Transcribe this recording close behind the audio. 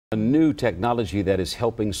A new technology that is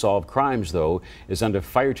helping solve crimes, though, is under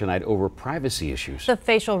fire tonight over privacy issues. The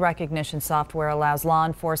facial recognition software allows law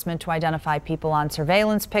enforcement to identify people on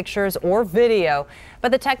surveillance pictures or video.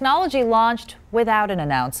 But the technology launched without an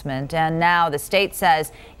announcement, and now the state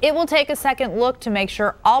says it will take a second look to make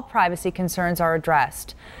sure all privacy concerns are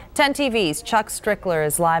addressed. 10 TV's Chuck Strickler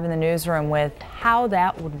is live in the newsroom with how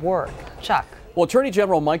that would work. Chuck. Well, Attorney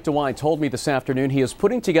General Mike DeWine told me this afternoon he is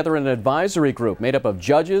putting together an advisory group made up of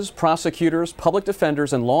judges, prosecutors, public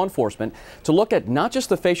defenders, and law enforcement to look at not just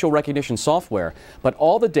the facial recognition software, but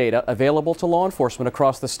all the data available to law enforcement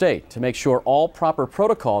across the state to make sure all proper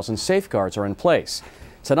protocols and safeguards are in place.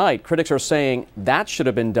 Tonight, critics are saying that should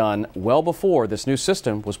have been done well before this new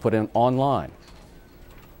system was put in online.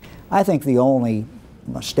 I think the only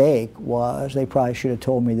mistake was they probably should have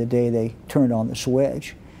told me the day they turned on the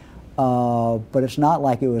switch. But it's not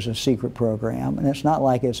like it was a secret program, and it's not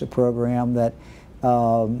like it's a program that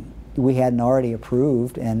we hadn't already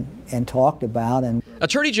approved and talked about. And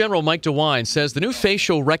Attorney General Mike DeWine says the new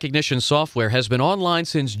facial recognition software has been online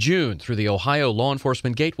since June through the Ohio Law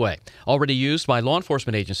Enforcement Gateway, already used by law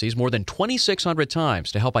enforcement agencies more than 2,600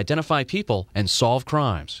 times to help identify people and solve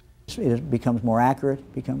crimes. It becomes more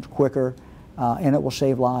accurate, becomes quicker, and it will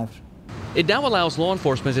save lives. It now allows law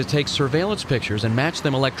enforcement to take surveillance pictures and match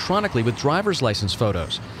them electronically with driver's license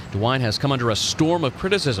photos. DeWine has come under a storm of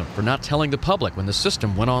criticism for not telling the public when the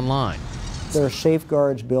system went online. There are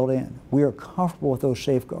safeguards built in. We are comfortable with those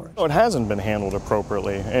safeguards. It hasn't been handled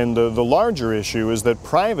appropriately, and the larger issue is that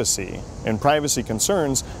privacy and privacy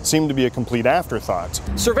concerns seem to be a complete afterthought.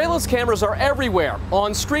 Surveillance cameras are everywhere,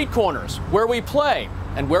 on street corners, where we play,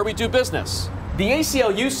 and where we do business. The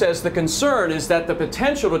ACLU says the concern is that the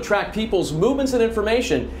potential to track people's movements and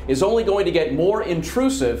information is only going to get more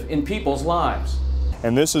intrusive in people's lives.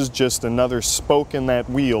 And this is just another spoke in that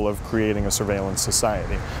wheel of creating a surveillance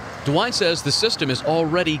society. DeWine says the system is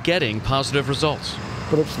already getting positive results.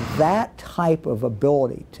 But it's that type of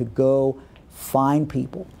ability to go find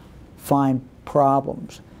people, find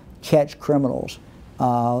problems, catch criminals,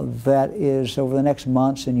 that is, over the next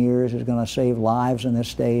months and years, is going to save lives in this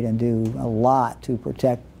state and do a lot to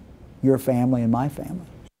protect your family and my family.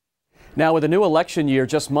 Now, with the new election year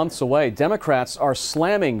just months away, Democrats are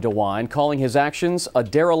slamming DeWine, calling his actions a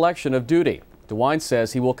dereliction of duty. DeWine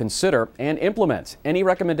says he will consider and implement any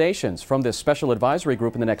recommendations from this special advisory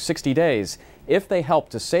group in the next 60 days if they help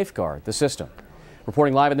to safeguard the system.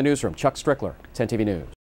 Reporting live in the newsroom, Chuck Strickler, 10 TV News.